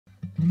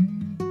Yep.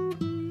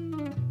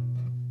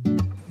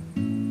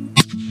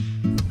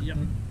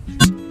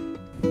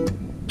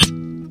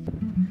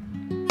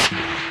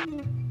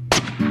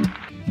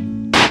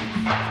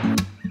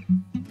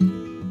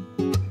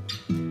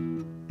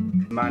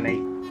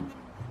 Money.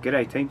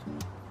 G'day team.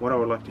 What I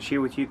would like to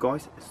share with you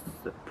guys is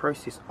the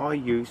process I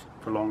use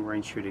for long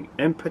range shooting,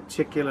 in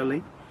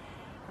particularly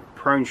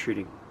prone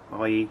shooting,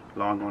 i.e.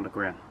 lying on the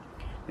ground.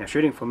 Now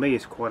shooting for me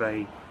is quite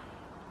a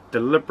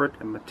deliberate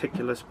and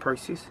meticulous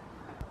process.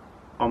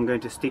 I'm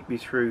going to step you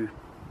through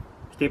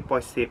step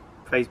by step,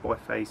 phase by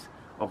phase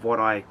of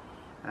what I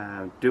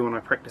do when I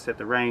practice at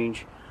the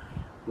range,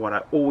 what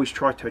I always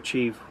try to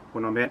achieve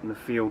when I'm out in the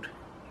field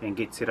and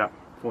get set up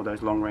for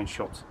those long range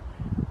shots.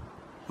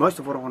 Most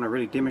of what I want to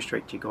really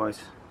demonstrate to you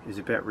guys is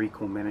about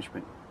recoil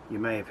management. You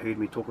may have heard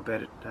me talk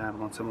about it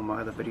on some of my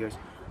other videos,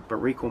 but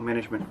recoil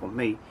management for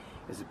me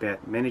is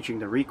about managing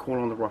the recoil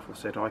on the rifle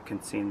so that I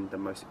can send the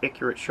most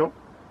accurate shot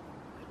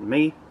that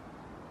me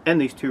and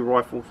these two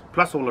rifles,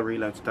 plus all the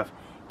reload stuff,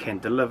 can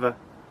deliver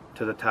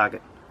to the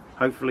target.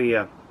 Hopefully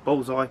a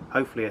bullseye,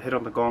 hopefully a hit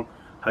on the gong,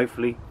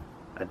 hopefully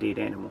a dead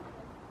animal.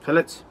 So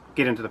let's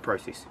get into the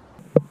process.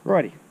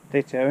 Righty,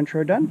 that's our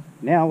intro done.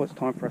 Now it's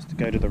time for us to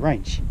go to the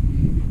range.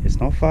 It's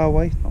not far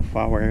away, not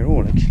far away at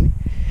all actually.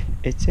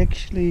 It's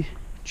actually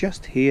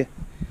just here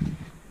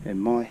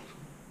in my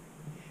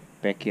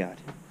backyard.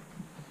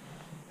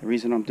 The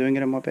reason I'm doing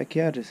it in my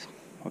backyard is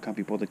I can't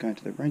be bothered going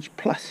to the range.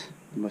 Plus,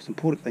 the most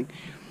important thing,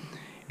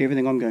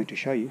 everything I'm going to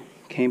show you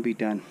can be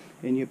done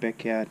in your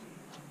backyard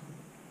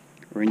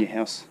or in your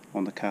house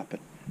on the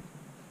carpet.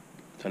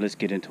 So let's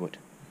get into it.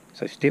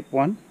 So step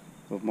one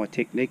of my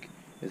technique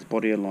is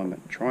body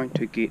alignment, trying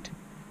to get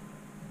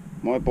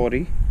my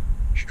body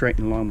straight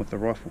in line with the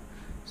rifle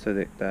so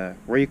that the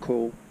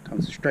recoil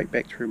comes straight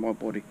back through my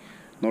body,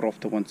 not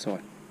off to one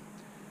side.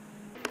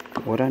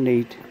 What I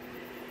need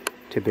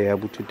to be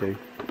able to do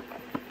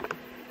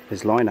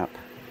is line up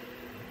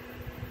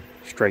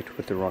straight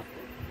with the rifle.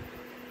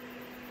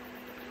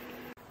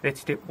 That's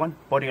step one,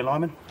 body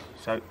alignment.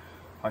 So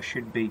I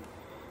should be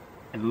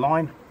in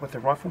line with the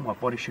rifle, my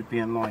body should be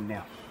in line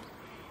now.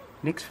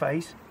 Next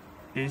phase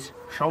is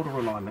shoulder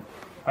alignment.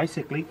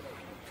 Basically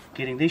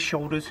getting these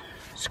shoulders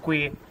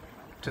square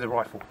to the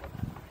rifle.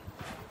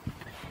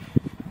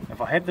 If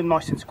I have them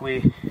nice and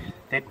square,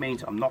 that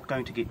means I'm not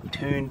going to get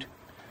turned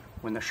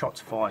when the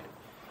shot's fired.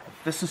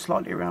 If this is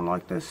slightly around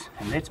like this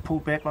and that's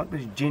pulled back like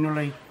this,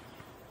 generally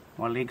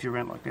my legs are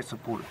around like that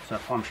supported. So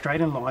if I'm straight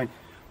in line,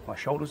 my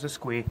shoulders are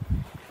square,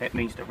 that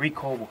means the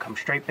recoil will come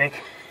straight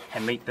back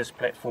and meet this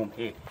platform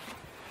here.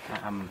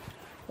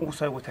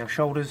 Also with our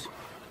shoulders,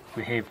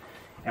 we have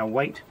our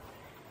weight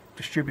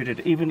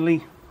distributed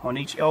evenly on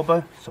each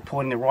elbow,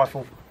 supporting the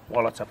rifle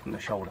while it's up in the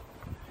shoulder.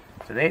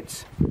 So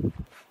that's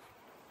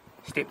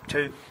step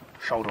two,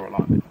 shoulder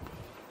alignment.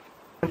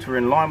 Once we're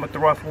in line with the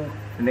rifle,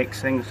 the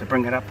next thing is to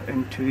bring it up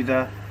into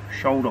the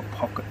shoulder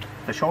pocket.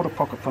 The shoulder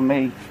pocket for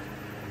me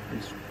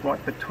is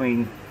right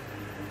between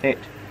that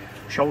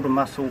shoulder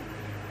muscle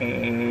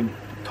and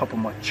the top of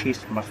my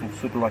chest muscle,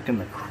 sort of like in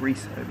the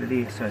crease over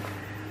there. So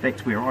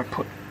that's where I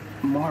put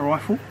my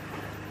rifle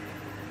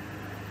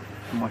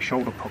in my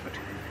shoulder pocket.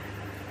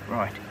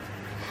 Right,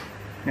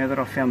 now that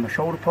I've found the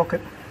shoulder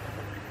pocket,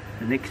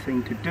 the next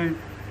thing to do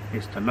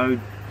is to load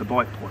the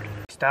bipod.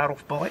 Start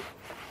off by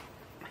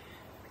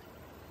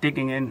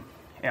digging in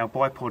our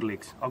bipod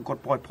legs. I've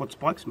got bipod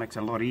spikes, makes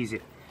it a lot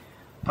easier.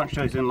 Punch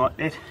those in like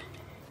that.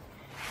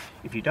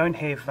 If you don't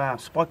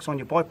have spikes on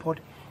your bipod,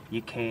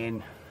 you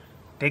can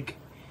dig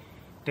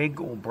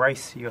or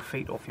brace your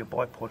feet off your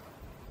bipod.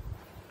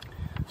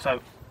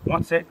 So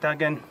once that's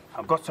dug in,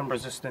 I've got some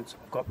resistance,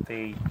 I've got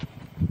the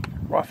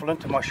rifle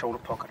into my shoulder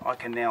pocket, I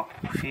can now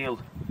feel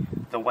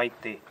the weight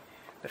there.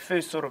 The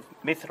first sort of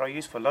method I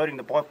use for loading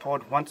the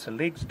bipod once the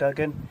leg's dug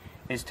in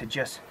is to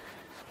just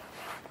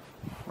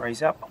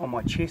raise up on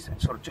my chest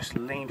and sort of just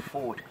lean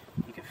forward.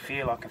 I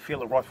can feel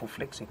the rifle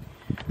flexing.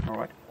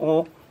 Alright,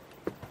 or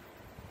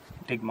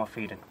dig my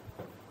feet in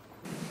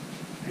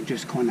and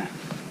just kind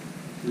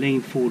of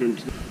lean forward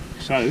into the,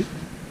 so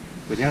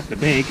without the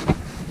bag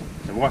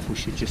the rifle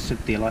should just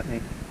sit there like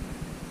that.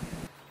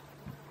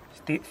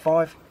 Step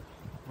 5,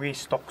 rear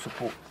stock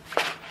support.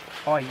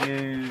 I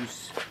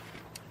use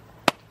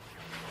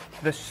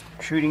this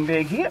shooting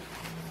bag here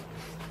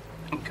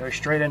and go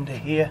straight into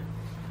here.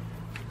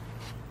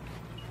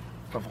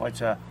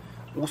 Provides a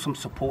awesome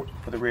support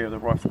for the rear of the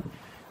rifle.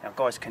 Now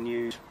guys can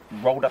use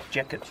rolled up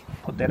jackets,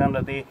 put that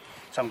under there.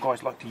 Some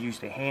guys like to use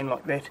their hand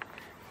like that,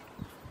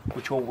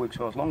 which all works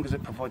well as long as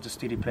it provides a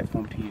steady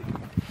platform to you.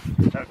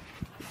 So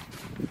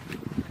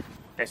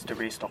that's the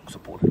rear stock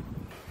support.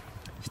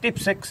 Step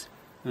 6,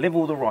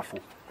 level the rifle.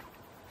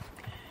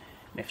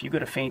 Now if you've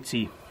got a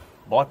fancy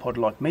bipod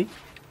like me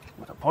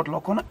with a pod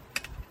lock on it,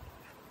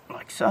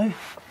 like so,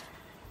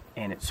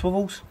 and it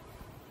swivels,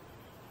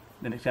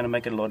 then it's going to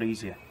make it a lot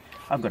easier.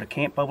 I've got a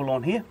camp bubble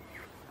on here,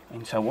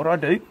 and so what I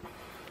do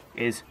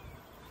is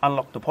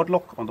unlock the pod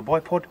lock on the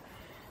bipod.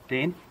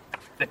 Then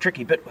the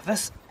tricky bit with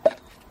this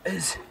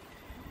is,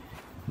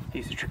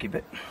 here's the tricky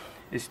bit,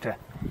 is to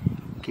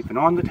keep an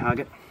eye on the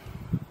target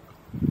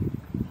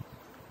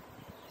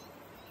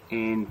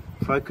and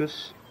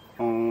focus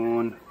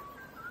on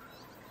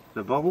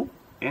the bubble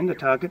and the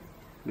target,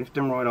 left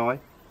and right eye.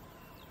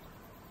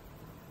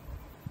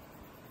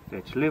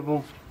 That's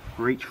level,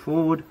 reach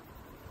forward,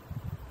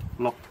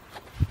 lock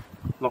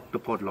the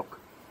pod lock.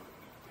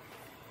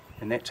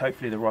 And that's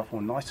hopefully the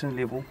rifle nice and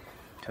level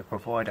to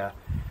provide a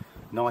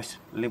nice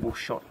level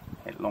shot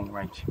at long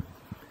range.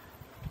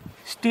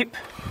 Step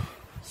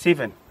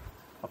 7,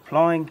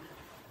 applying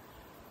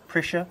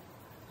pressure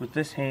with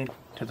this hand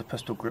to the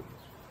pistol grip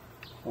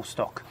or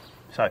stock.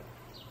 So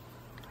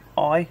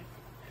I,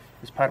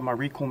 as part of my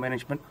recoil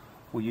management,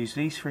 will use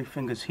these 3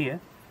 fingers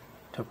here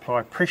to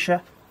apply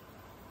pressure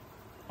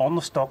on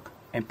the stock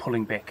and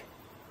pulling back.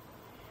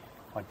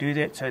 I do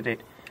that so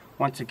that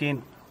once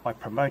again I'm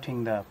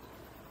promoting the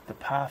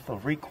path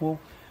of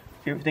recoil,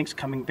 everything's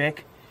coming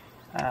back.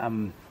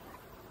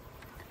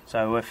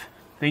 So if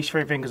these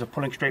 3 fingers are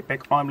pulling straight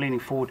back, I'm leaning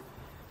forward,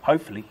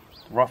 hopefully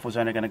the rifle's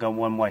only going to go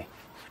one way,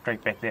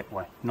 straight back that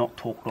way, not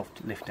torqued off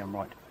to left and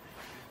right.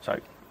 So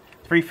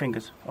 3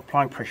 fingers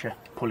applying pressure,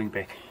 pulling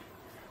back.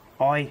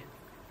 I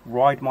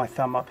ride my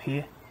thumb up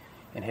here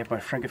and have my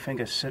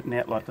finger sitting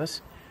out like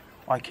this.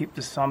 I keep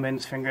the thumb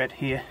and finger out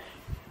here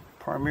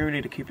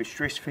primarily to keep it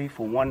stress free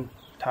for one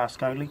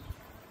task only,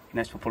 and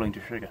that's for pulling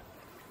the trigger.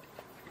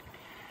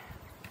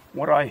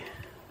 What I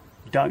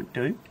don't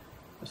do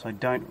is I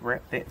don't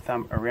wrap that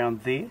thumb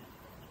around there,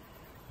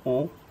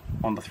 or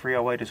on the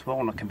 308 as well,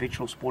 on a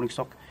conventional sporting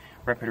stock,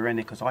 wrap it around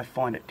there, because I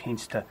find it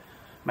tends to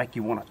make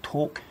you want to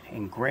torque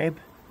and grab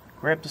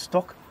the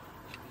stock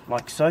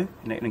like so,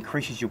 and it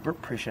increases your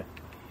grip pressure.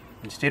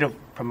 Instead of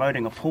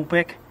promoting a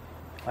pullback,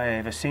 I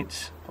have a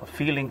sense of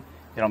feeling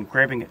that I'm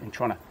grabbing it and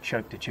trying to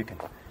choke the chicken.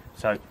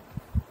 So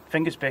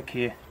fingers back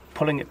here,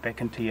 pulling it back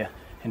into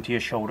your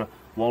shoulder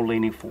while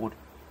leaning forward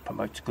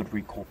promotes good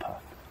recoil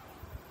path.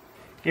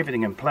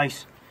 Everything in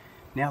place.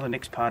 Now the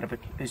next part of it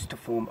is to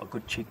form a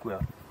good cheek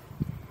weld.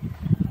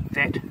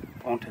 That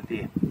onto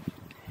there.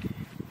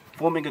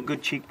 Forming a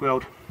good cheek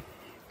weld,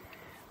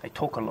 they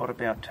talk a lot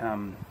about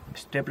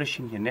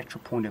establishing your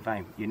natural point of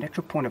aim. Your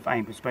natural point of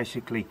aim is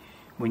basically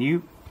when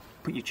you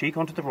put your cheek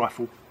onto the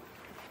rifle,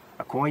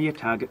 acquire your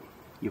target,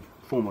 you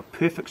form a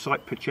perfect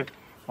sight picture,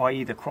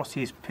 i.e. the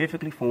crosshairs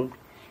perfectly formed.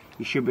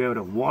 You should be able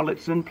to, while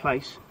it's in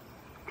place,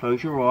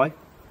 close your eye,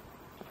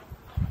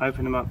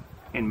 open them up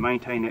and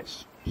maintain that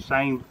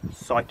same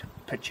sight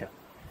picture.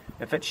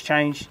 If it's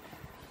changed,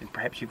 then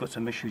perhaps you've got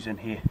some issues in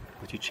here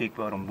with your cheek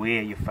weld and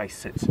where your face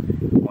sits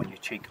on your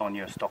cheek, on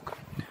your stock.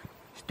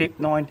 Step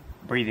 9,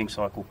 breathing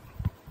cycle.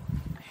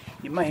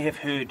 You may have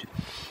heard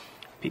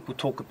people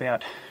talk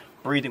about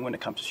breathing when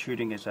it comes to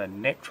shooting as a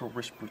natural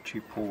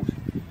respiratory pause.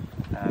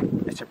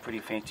 It's a pretty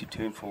fancy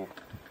term for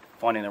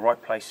finding the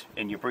right place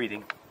in your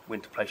breathing,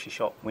 when to place your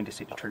shot, when to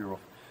set the trigger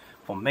off.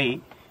 For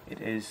me, it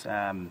is,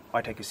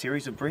 I take a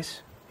series of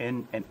breaths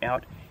in and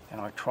out,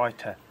 and I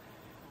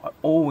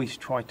always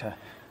try to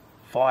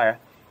fire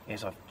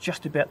as I've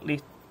just about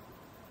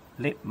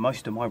let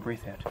most of my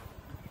breath out.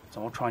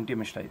 So I'll try and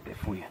demonstrate that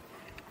for you.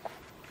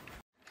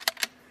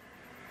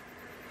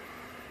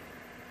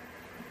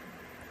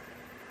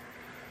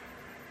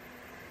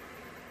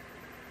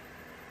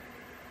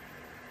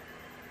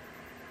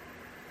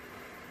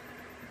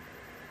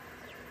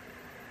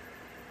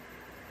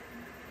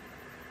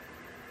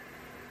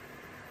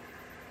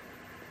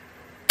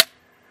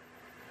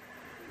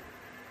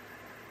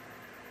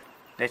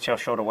 That's our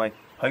shot away.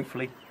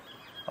 Hopefully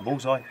a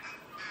bullseye,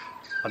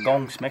 a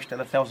gong smashed at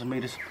 1,000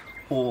 meters,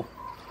 or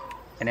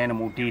an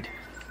animal dead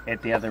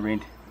at the other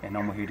end, and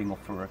I'm heading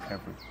off for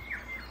recovery.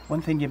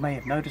 One thing you may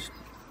have noticed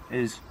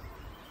is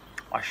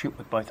I shoot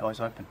with both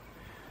eyes open.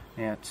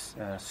 Now it's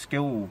a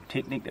skill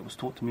technique that was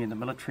taught to me in the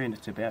military, and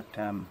it's about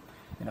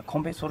in a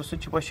combat sort of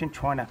situation,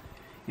 trying to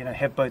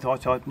have both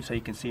eyes open so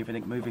you can see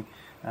everything moving.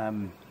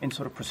 In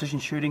sort of precision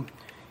shooting,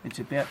 it's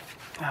about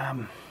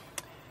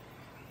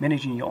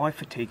managing your eye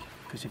fatigue,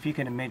 because if you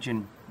can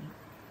imagine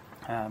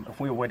if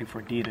we were waiting for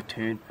a deer to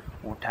turn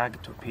or a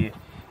target to appear,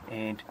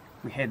 and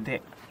we had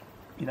that,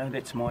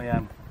 that's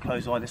my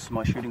closed eye, this is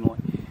my shooting eye.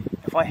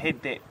 If I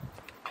had that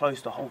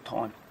closed the whole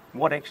time,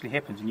 what actually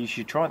happens, and you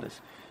should try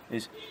this,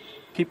 is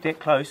keep that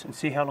closed and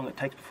see how long it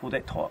takes before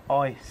that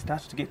eye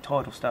starts to get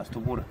tired or starts to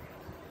water.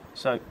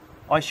 So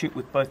I shoot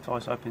with both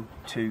eyes open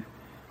to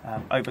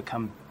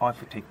overcome eye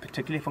fatigue,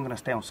 particularly if I'm going to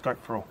stay on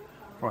scope for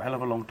a hell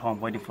of a long time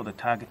waiting for the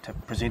target to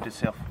present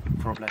itself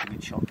for a bloody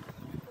good shot.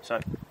 So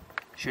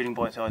shooting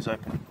both eyes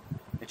open.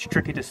 It's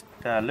tricky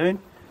to learn,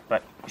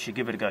 but you should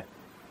give it a go.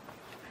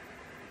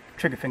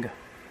 Trigger finger.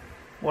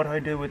 What I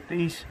do with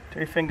these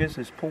 3 fingers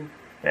is pull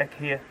back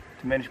here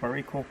to manage my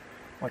recoil.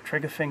 My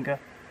trigger finger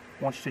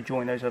wants to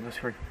join those other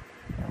 3.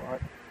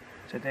 Alright,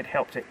 so that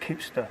helps. It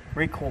keeps the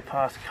recoil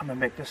path coming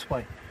back this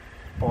way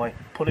by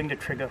pulling the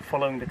trigger,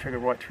 following the trigger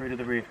right through to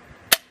the rear.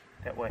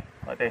 That way,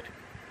 like that.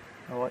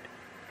 Alright.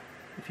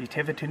 If you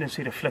have a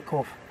tendency to flick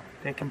off,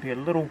 there can be a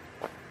little,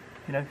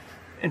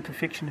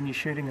 imperfection in your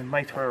shooting and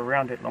may throw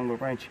around at longer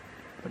range.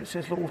 But it's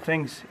just little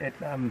things at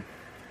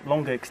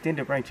longer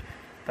extended range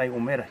they all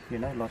matter, you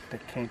know, like the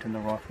cant and the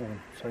rifle and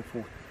so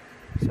forth.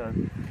 So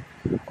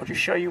I'll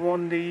just show you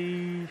on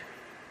the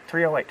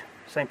 308,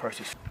 same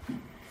process.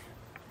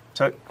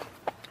 So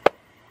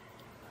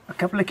a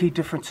couple of key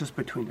differences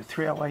between the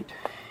 308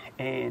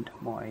 and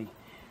my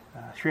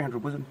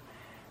 300 Wisdom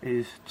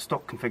is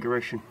stock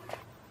configuration.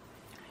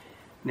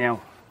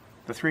 Now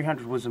the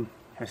 300 Wisdom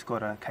has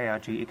got a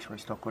KRG X-ray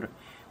stock with it,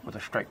 with a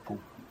straight pull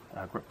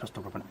grip,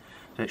 pistol grip in it,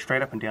 so it's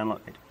straight up and down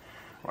like that.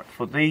 Right,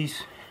 for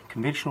these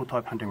conventional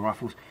type hunting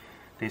rifles,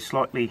 they're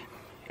slightly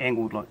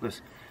angled like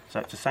this, so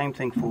it's the same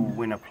thing for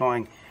when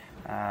applying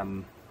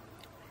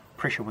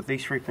pressure with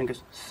these 3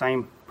 fingers.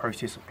 Same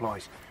process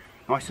applies,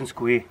 nice and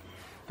square,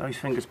 those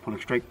fingers pulling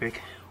straight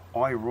back.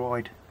 I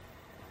ride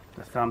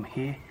the thumb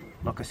here,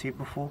 like I said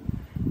before.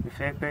 If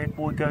that bad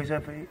boy goes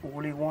over here,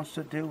 all he wants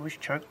to do is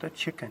choke the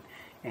chicken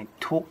and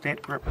torque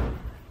that grip,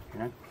 you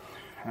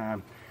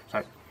know.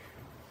 So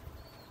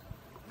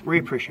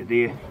rear pressure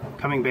there,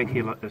 coming back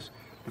here like this,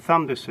 the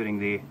thumb just sitting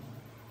there,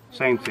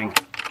 same thing,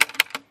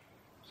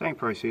 same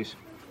process.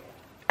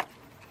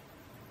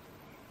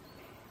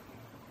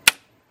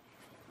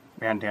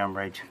 Round down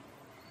rage,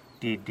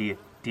 dead deer,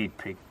 dead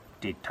pig,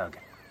 dead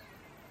target.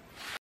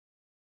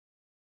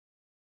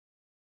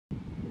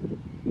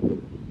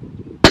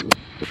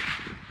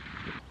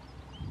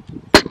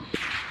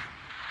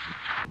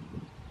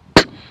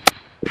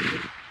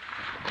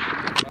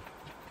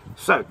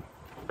 So,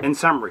 in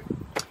summary,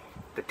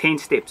 the 10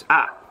 steps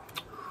are: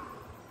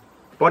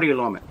 body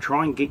alignment.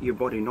 Try and get your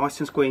body nice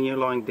and square when you're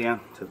lying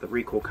down so the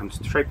recoil comes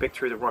straight back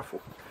through the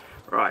rifle.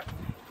 Right.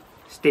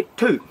 Step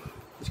 2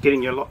 is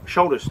getting your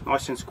shoulders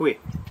nice and square.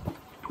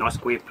 Nice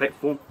square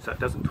platform so it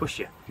doesn't twist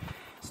you.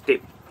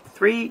 Step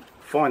 3,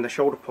 find the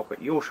shoulder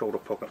pocket. Your shoulder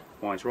pocket.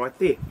 Mine's right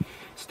there.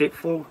 Step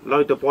 4,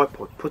 load the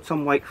bipod. Put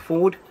some weight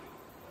forward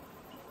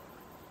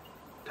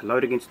to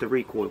load against the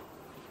recoil.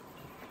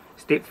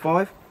 Step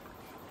 5,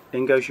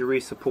 then goes your rear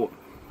support.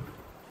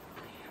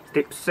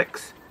 Step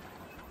 6,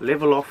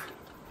 level off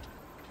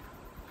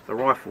the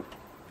rifle.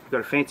 If you've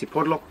got a fancy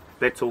podlock,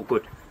 that's all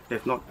good.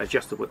 If not,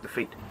 adjust it with the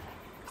feet.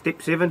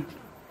 Step 7,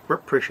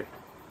 grip pressure.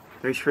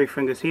 These 3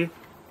 fingers here,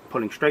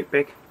 pulling straight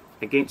back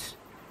against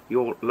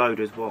your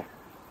load as well.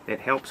 That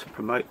helps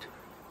promote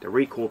the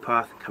recoil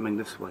path coming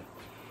this way.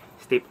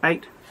 Step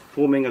 8,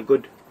 forming a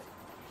good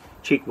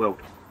cheek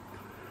weld.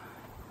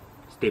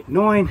 Step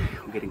 9,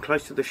 we're getting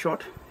close to the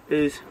shot,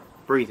 is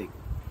breathing.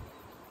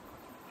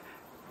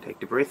 Take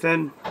the breath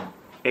in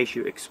as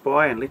you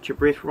expire and let your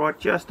breath ride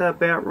just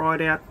about right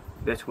out.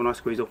 That's when I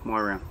squeeze off my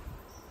round.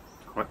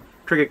 Right,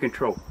 trigger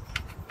control.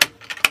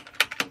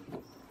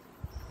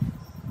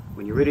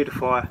 When you're ready to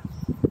fire,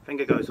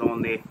 finger goes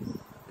on there.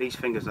 These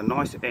fingers are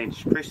nice and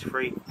stress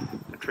free.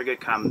 The trigger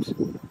comes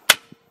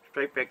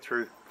straight back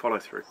through, follow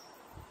through.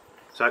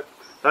 So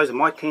those are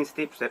my 10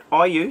 steps that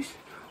I use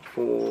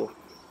for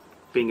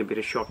being a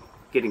better shot,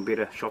 getting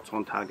better shots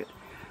on target.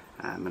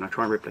 And I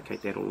try and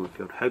replicate that all in the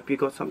field. Hope you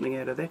got something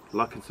out of that.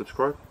 Like and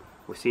subscribe.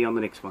 We'll see you on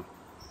the next one.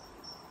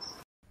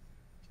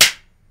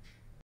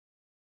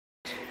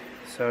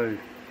 So,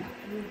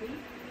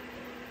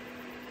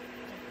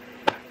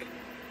 as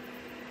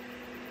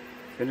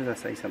soon as I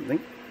say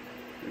something,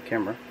 the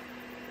camera,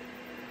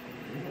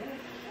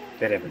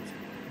 that happens.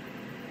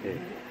 Yeah.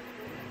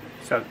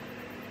 So,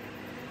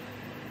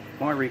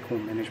 my recoil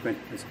management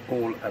is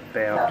all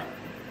about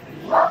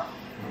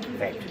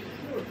that.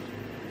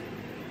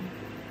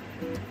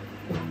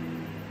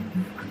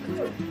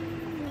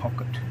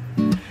 Pocket.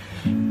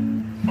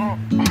 Oh.